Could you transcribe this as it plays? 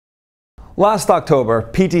Last October,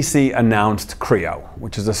 PTC announced Creo,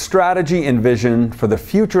 which is a strategy and vision for the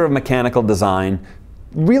future of mechanical design,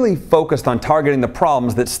 really focused on targeting the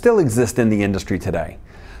problems that still exist in the industry today.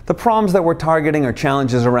 The problems that we're targeting are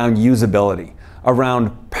challenges around usability,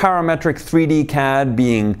 around parametric 3D CAD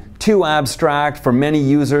being too abstract for many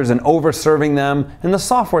users and over-serving them, and the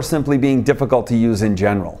software simply being difficult to use in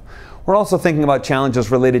general. We're also thinking about challenges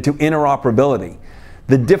related to interoperability,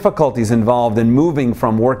 the difficulties involved in moving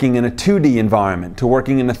from working in a 2D environment to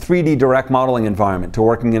working in a 3D direct modeling environment to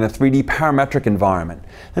working in a 3D parametric environment,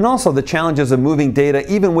 and also the challenges of moving data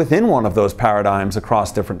even within one of those paradigms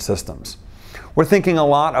across different systems. We're thinking a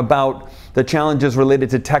lot about the challenges related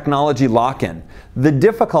to technology lock-in, the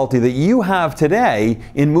difficulty that you have today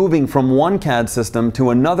in moving from one CAD system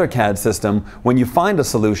to another CAD system when you find a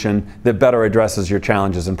solution that better addresses your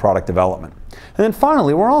challenges in product development. And then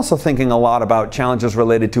finally, we're also thinking a lot about challenges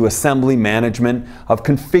related to assembly management of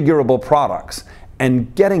configurable products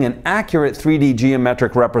and getting an accurate 3D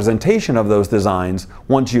geometric representation of those designs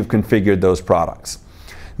once you've configured those products.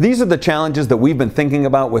 These are the challenges that we've been thinking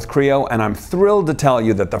about with Creo, and I'm thrilled to tell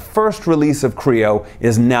you that the first release of Creo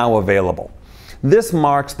is now available. This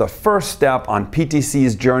marks the first step on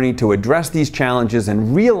PTC's journey to address these challenges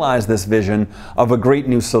and realize this vision of a great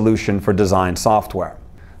new solution for design software.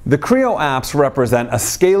 The Creo apps represent a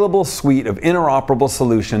scalable suite of interoperable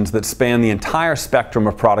solutions that span the entire spectrum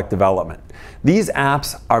of product development. These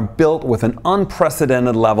apps are built with an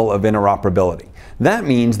unprecedented level of interoperability. That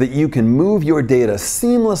means that you can move your data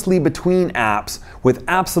seamlessly between apps with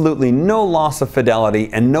absolutely no loss of fidelity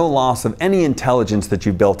and no loss of any intelligence that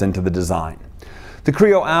you built into the design. The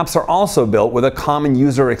Creo apps are also built with a common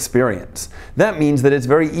user experience. That means that it's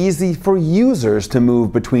very easy for users to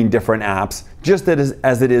move between different apps, just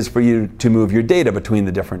as it is for you to move your data between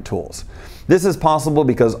the different tools. This is possible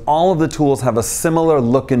because all of the tools have a similar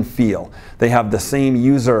look and feel. They have the same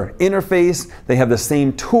user interface, they have the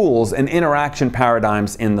same tools and interaction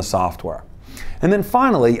paradigms in the software. And then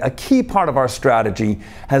finally, a key part of our strategy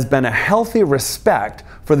has been a healthy respect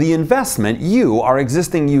for the investment you, our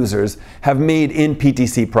existing users, have made in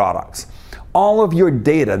PTC products. All of your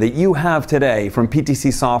data that you have today from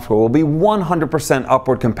PTC software will be 100%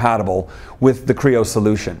 upward compatible with the Creo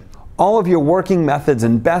solution. All of your working methods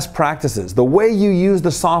and best practices, the way you use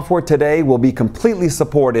the software today, will be completely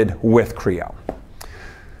supported with Creo.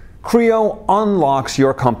 Creo unlocks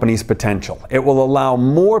your company's potential. It will allow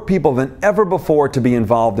more people than ever before to be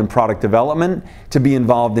involved in product development, to be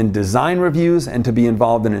involved in design reviews, and to be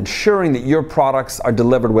involved in ensuring that your products are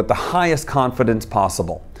delivered with the highest confidence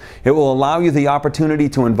possible. It will allow you the opportunity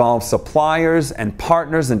to involve suppliers and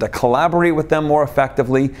partners and to collaborate with them more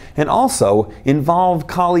effectively, and also involve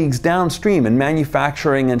colleagues downstream in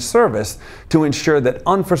manufacturing and service to ensure that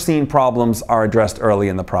unforeseen problems are addressed early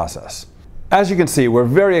in the process. As you can see, we're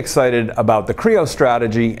very excited about the Creo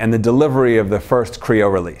strategy and the delivery of the first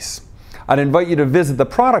Creo release. I'd invite you to visit the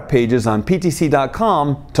product pages on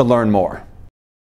ptc.com to learn more.